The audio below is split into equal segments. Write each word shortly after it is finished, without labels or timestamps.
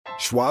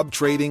Schwab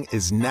Trading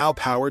is now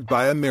powered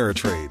by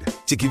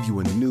Ameritrade to give you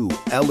a new,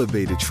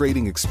 elevated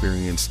trading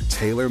experience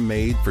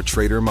tailor-made for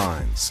trader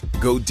minds.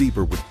 Go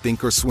deeper with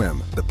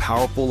Thinkorswim, the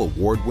powerful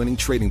award-winning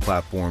trading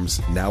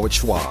platforms now at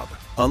Schwab.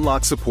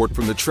 Unlock support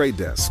from the Trade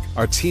Desk,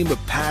 our team of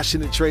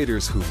passionate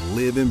traders who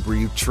live and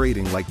breathe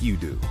trading like you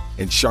do.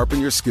 And sharpen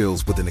your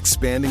skills with an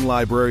expanding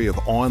library of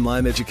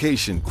online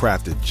education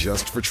crafted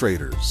just for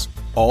traders.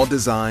 All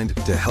designed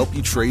to help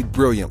you trade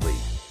brilliantly.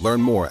 Learn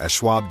more at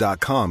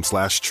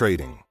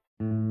schwab.com/trading.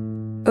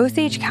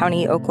 Osage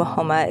County,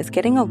 Oklahoma is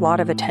getting a lot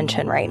of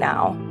attention right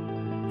now.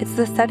 It's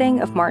the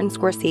setting of Martin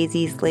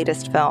Scorsese's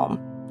latest film,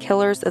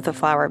 Killers of the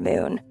Flower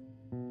Moon.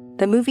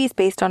 The movie's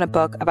based on a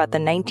book about the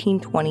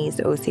 1920s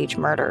Osage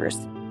murders,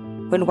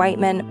 when white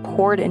men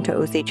poured into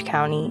Osage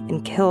County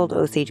and killed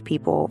Osage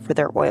people for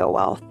their oil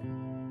wealth.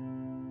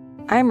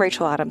 I'm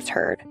Rachel Adams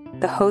Hurd,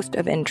 the host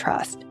of In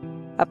Trust,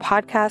 a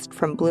podcast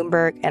from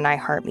Bloomberg and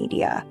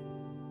iHeartMedia.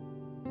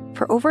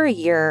 For over a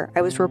year,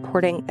 I was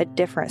reporting a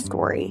different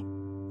story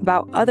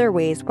about other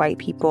ways white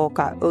people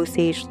got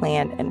Osage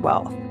land and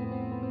wealth,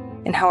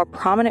 and how a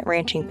prominent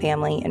ranching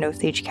family in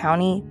Osage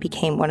County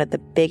became one of the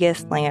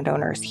biggest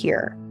landowners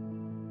here.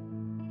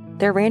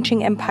 Their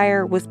ranching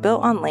empire was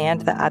built on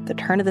land that at the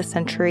turn of the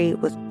century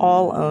was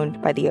all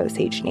owned by the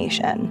Osage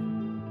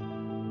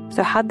Nation.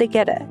 So how'd they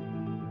get it?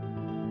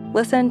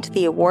 Listen to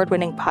the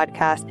award-winning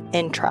podcast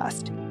In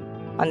Trust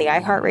on the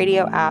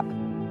iHeartRadio app,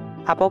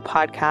 Apple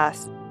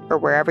Podcasts, or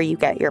wherever you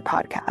get your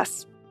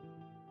podcasts.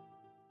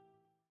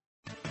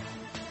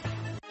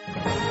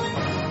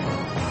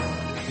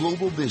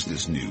 Global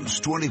business news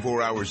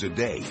 24 hours a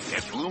day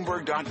at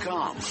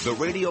Bloomberg.com, the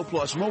Radio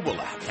Plus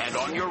mobile app, and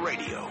on your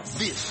radio.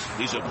 This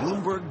is a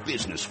Bloomberg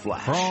Business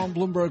Flash. From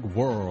Bloomberg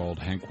World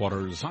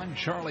headquarters, I'm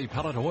Charlie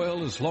Pellet.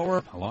 Oil is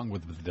lower, along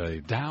with the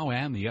Dow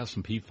and the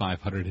S&P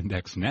 500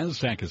 index.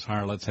 NASDAQ is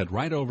higher. Let's head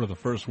right over to the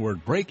first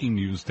word breaking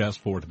news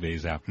desk for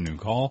today's afternoon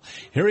call.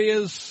 Here he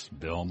is,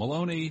 Bill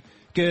Maloney.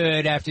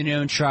 Good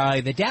afternoon,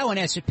 Charlie. The Dow and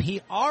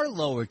S&P are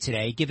lower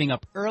today, giving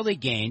up early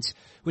gains,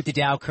 with the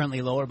Dow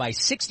currently lower by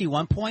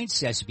 61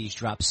 points. S&P's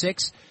dropped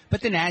 6, but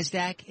the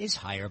NASDAQ is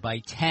higher by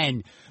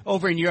 10.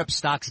 Over in Europe,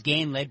 stocks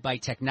gain led by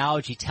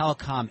technology,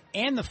 telecom,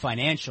 and the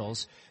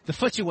financials. The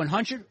FTSE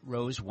 100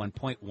 rose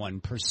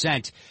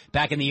 1.1%.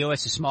 Back in the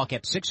U.S., the small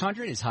cap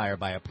 600 is higher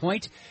by a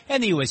point,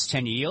 and the U.S.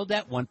 10-year yield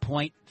at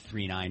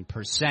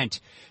 1.39%.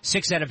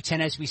 6 out of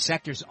 10 S&P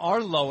sectors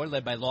are lower,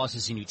 led by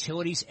losses in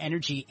utilities,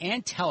 energy,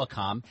 and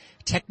telecom.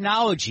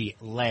 Technology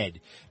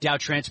led. Dow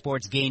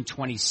Transports gained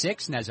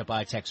 26, Nasdaq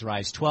Biotech's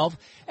rise 12,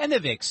 and the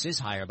VIX is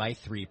higher by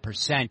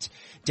 3%.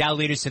 Dow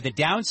leaders to the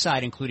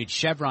downside included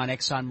Chevron,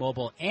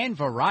 ExxonMobil, and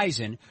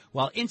Verizon,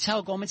 while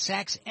Intel, Goldman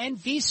Sachs, and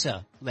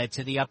Visa led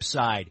to the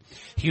upside.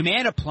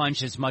 Humana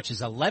plunged as much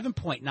as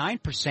 11.9%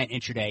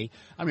 intraday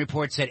on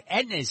reports that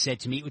Aetna is said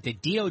to meet with the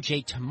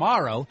DOJ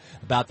tomorrow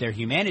about their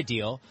Humana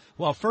deal,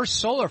 while First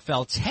Solar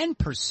fell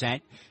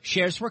 10%.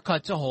 Shares were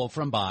cut to hold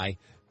from buy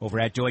over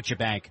at Deutsche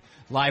Bank.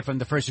 Live from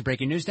the First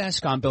Breaking News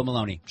Desk, I'm Bill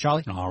Maloney.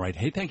 Charlie? All right.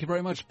 Hey, thank you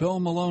very much, Bill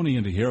Maloney.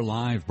 And to hear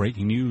live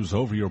breaking news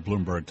over your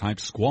Bloomberg, type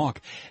Squawk,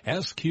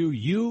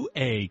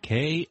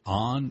 SQUAK,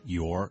 on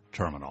your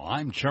terminal.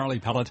 I'm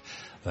Charlie Pellet.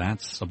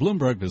 That's a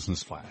Bloomberg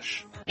Business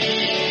Flash.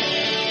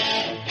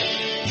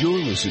 You're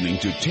listening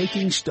to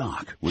Taking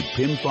Stock with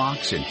Pim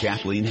Fox and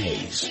Kathleen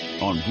Hayes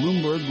on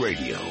Bloomberg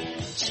Radio.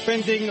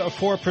 Spending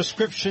for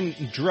prescription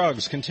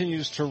drugs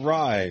continues to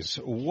rise.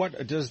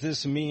 What does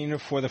this mean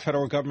for the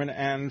federal government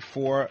and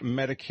for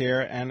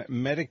Medicare and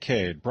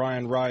Medicaid?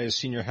 Brian Rye is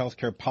Senior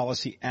Healthcare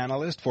Policy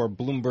Analyst for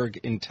Bloomberg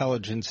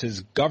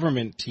Intelligence's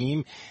government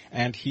team,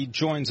 and he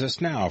joins us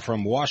now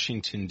from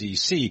Washington,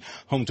 D.C.,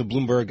 home to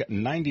Bloomberg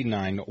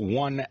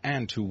 99.1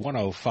 and to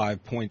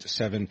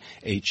 105.7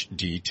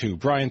 HD2.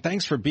 Brian,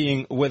 thanks for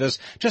being with us.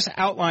 Just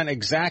outline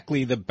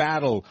exactly the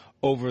battle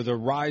over the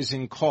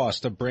rising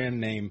cost of brand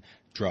name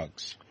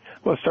drugs.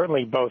 Well,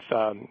 certainly both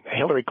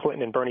Hillary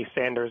Clinton and Bernie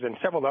Sanders and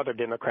several other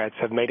Democrats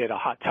have made it a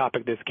hot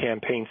topic this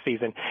campaign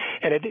season.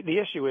 And the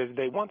issue is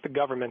they want the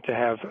government to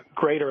have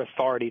greater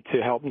authority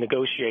to help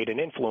negotiate and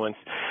influence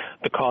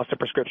the cost of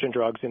prescription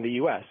drugs in the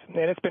U.S.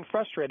 And it's been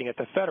frustrating at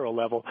the federal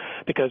level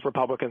because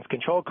Republicans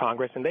control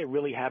Congress and they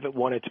really haven't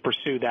wanted to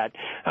pursue that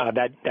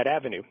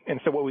avenue. And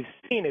so what we've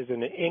seen is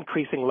an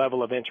increasing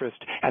level of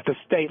interest at the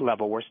state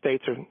level, where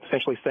states are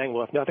essentially saying,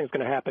 well, if nothing's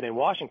going to happen in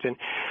Washington,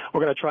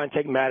 we're going to try and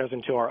take matters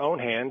into our own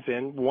hands.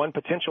 And one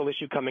potential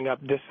issue coming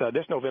up this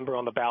November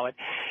on the ballot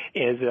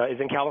is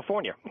in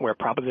California, where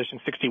Proposition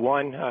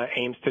 61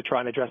 aims to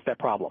try and address that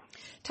problem.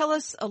 Tell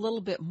us a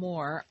little bit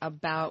more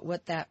about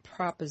what that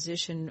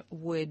proposition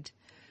would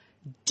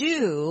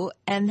do,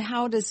 and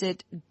how does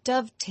it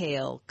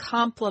dovetail,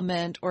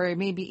 complement, or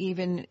maybe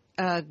even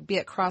be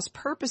at cross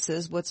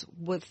purposes with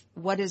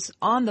what is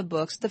on the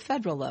books at the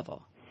federal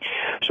level?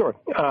 Sure.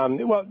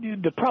 Well,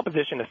 the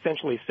proposition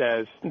essentially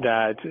says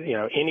that,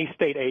 any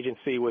state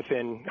agency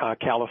within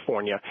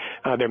California,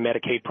 their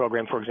Medicaid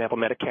program, for example,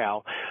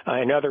 Medi-Cal,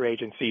 and other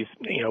agencies,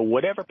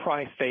 whatever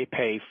price they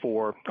pay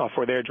for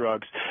their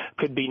drugs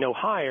could be no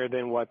higher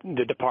than what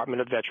the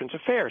Department of Veterans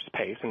Affairs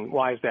pays. And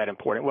why is that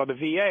important? Well, the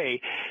VA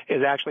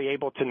is actually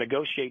able to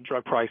negotiate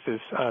drug prices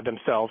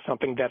themselves,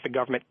 something that the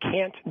government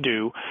can't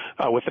do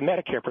with the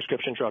Medicare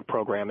prescription drug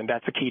program, and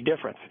that's a key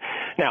difference.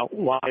 Now,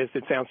 why does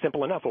it sound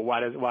simple enough? Well,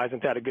 why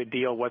isn't that a good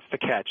deal? What's the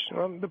catch?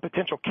 Well, the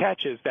potential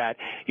catch is that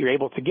you're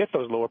able to get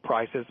those lower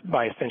prices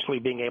by essentially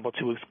being able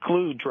to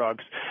exclude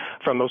drugs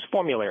from those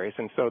formularies.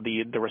 And so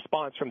the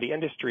response from the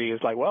industry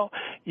is like, well,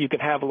 you can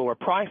have lower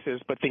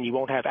prices, but then you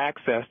won't have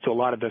access to a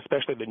lot of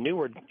especially the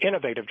newer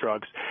innovative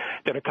drugs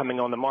that are coming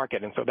on the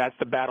market. And so that's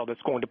the battle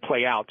that's going to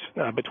play out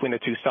between the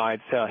two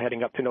sides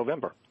heading up to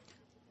November.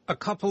 A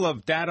couple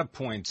of data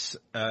points,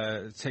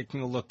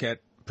 taking a look at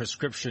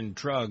prescription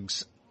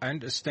drugs. I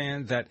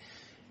understand that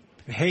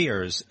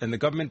payers and the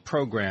government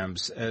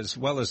programs, as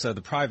well as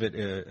the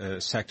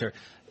private sector,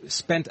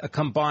 spent a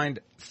combined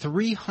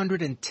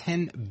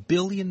 $310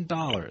 billion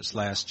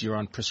last year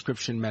on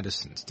prescription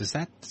medicines. Does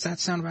that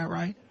sound about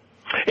right?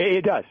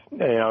 It does.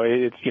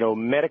 It's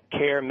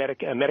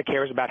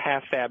Medicare is about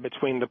half that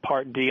between the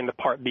Part D and the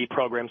Part B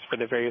programs for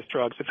the various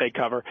drugs that they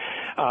cover.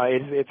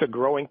 It's a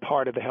growing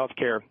part of the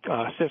healthcare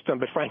system,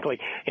 but frankly,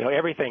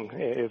 everything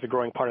is a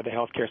growing part of the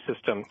healthcare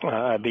system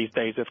these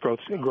days as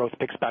growth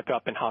picks back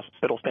up in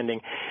hospital spending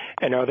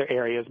and other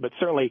areas. But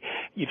certainly,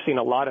 you've seen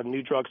a lot of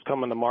new drugs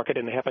come on the market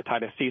in the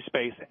hepatitis C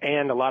space,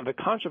 and a lot of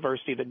the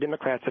controversy that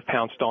Democrats have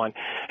pounced on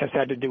has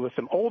had to do with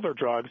some older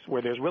drugs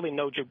where there's really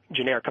no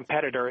generic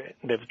competitor.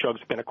 The drugs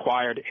have been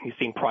acquired, and you've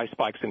seen price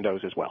spikes in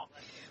those as well.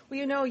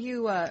 Well,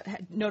 you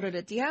noted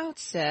at the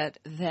outset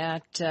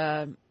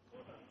that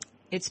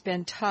it's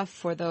been tough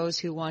for those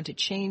who want to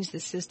change the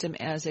system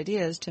as it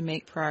is to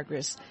make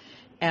progress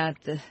at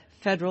the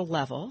federal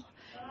level.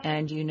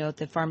 And you note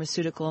that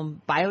pharmaceutical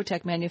and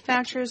biotech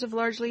manufacturers have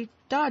largely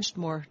dodged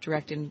more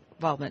direct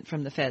involvement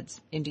from the feds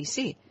in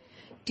D.C.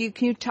 Can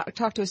you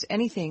talk to us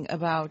anything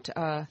about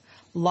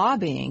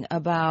lobbying,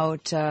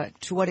 about to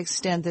what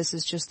extent this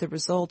is just the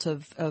result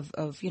of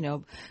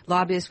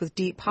lobbyists with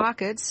deep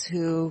pockets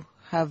who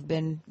have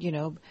been,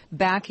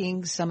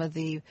 backing some of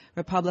the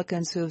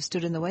Republicans who have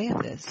stood in the way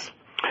of this?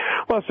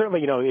 Well,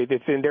 certainly,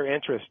 it's in their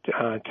interest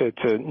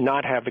to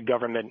not have the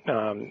government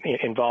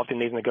involved in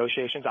these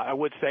negotiations. I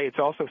would say it's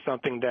also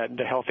something that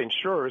the health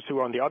insurers who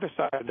are on the other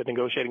side of the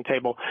negotiating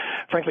table,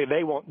 frankly,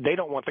 they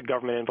don't want the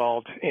government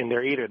involved in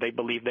there either. They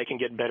believe they can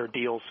get better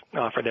deals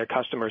for their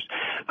customers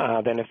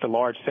than if the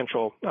large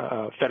central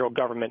federal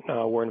government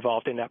were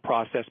involved in that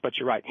process. But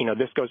you're right.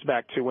 This goes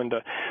back to when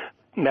the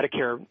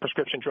Medicare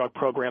prescription drug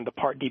program, the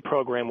Part D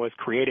program, was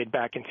created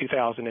back in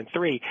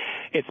 2003.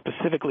 It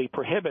specifically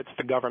prohibits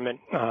the government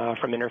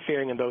from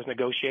interfering in those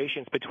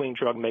negotiations between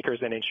drug makers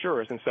and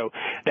insurers. And so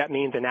that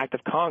means an act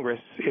of Congress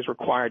is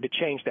required to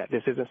change that.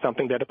 This isn't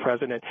something that a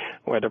president,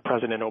 whether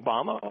President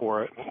Obama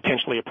or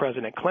potentially a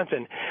President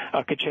Clinton,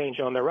 could change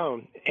on their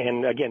own.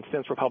 And again,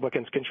 since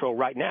Republicans control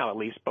right now, at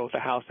least both the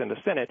House and the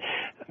Senate,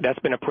 that's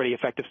been a pretty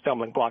effective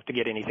stumbling block to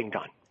get anything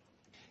done.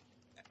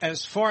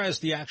 As far as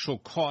the actual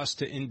cost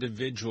to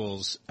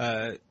individuals,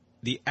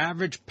 the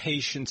average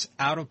patient's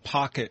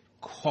out-of-pocket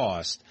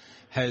cost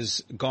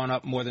has gone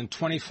up more than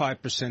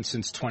 25%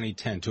 since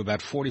 2010 to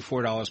about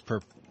 $44 per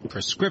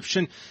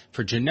prescription.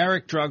 For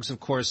generic drugs, of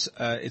course,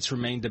 it's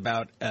remained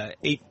about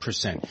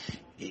 8%.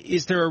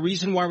 Is there a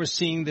reason why we're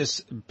seeing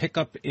this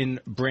pickup in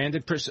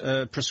branded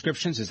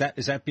prescriptions? Is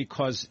that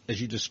because,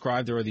 as you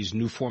described, there are these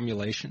new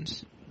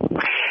formulations?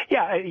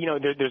 Yeah,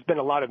 there's been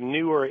a lot of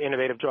newer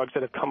innovative drugs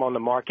that have come on the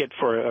market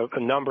for a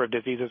number of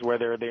diseases,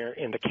 whether they're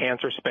in the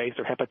cancer space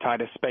or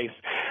hepatitis space,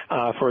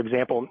 for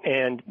example.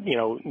 And,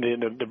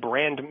 the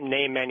brand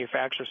name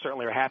manufacturers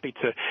certainly are happy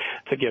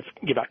to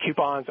give out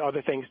coupons,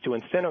 other things to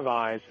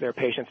incentivize their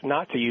patients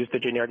not to use the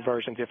generic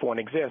versions if one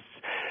exists.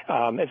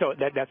 And so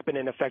that's been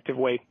an effective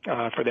way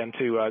for them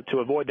to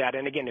avoid that.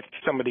 And again, if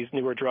some of these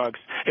newer drugs,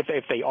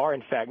 if they are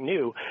in fact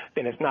new,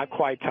 then it's not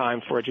quite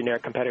time for a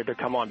generic competitor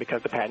to come on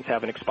because the patents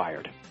haven't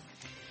expired.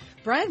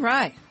 Brian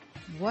Rye,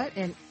 what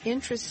an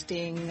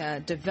interesting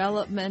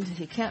development. If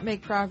you can't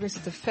make progress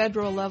at the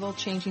federal level,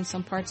 changing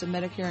some parts of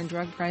Medicare and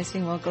drug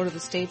pricing, well, go to the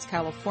states,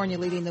 California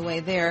leading the way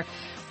there.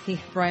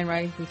 Brian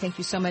Rye, we thank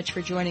you so much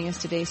for joining us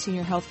today,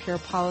 Senior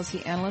Healthcare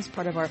Policy Analyst,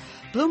 part of our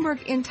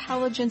Bloomberg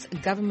Intelligence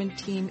Government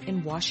team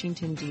in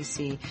Washington,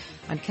 D.C.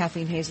 I'm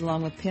Kathleen Hayes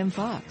along with Pim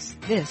Fox.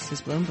 This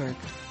is Bloomberg.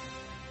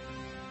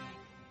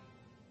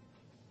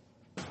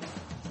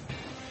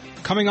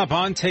 Coming up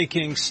on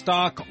Taking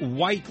Stock,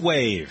 White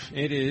Wave.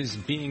 It is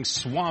being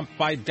swamped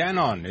by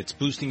Danone. It's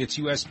boosting its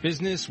U.S.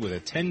 business with a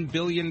 $10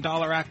 billion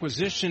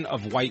acquisition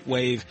of White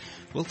Wave.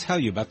 We'll tell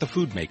you about the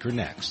food maker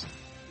next.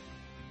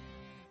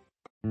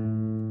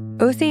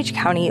 Osage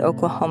County,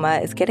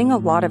 Oklahoma is getting a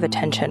lot of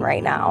attention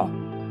right now.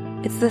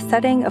 It's the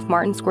setting of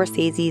Martin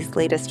Scorsese's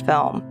latest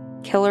film,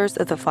 Killers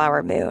of the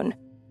Flower Moon.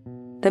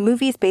 The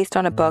movie's based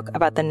on a book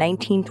about the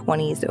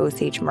 1920s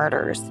Osage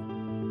murders,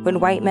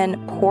 when white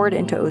men poured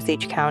into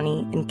Osage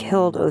County and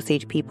killed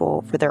Osage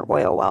people for their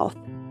oil wealth.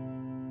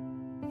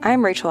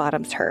 I'm Rachel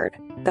Adams Hurd,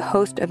 the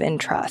host of In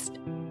Trust,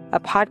 a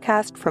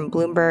podcast from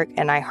Bloomberg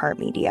and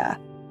iHeartMedia.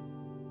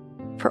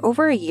 For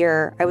over a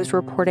year, I was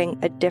reporting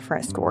a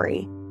different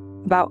story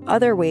about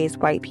other ways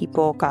white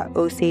people got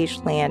Osage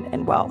land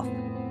and wealth,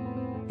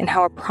 and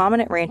how a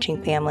prominent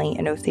ranching family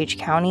in Osage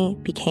County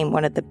became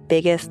one of the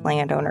biggest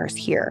landowners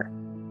here.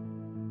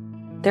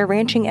 Their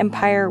ranching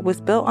empire was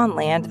built on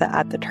land that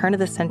at the turn of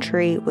the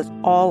century was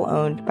all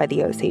owned by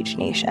the Osage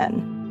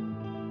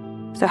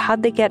Nation. So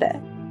how'd they get it?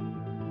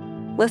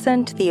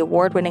 Listen to the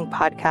award-winning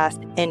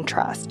podcast In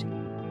Trust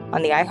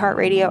on the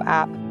iHeartRadio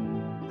app,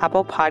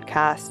 Apple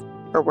Podcasts,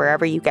 or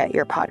wherever you get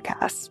your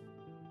podcasts.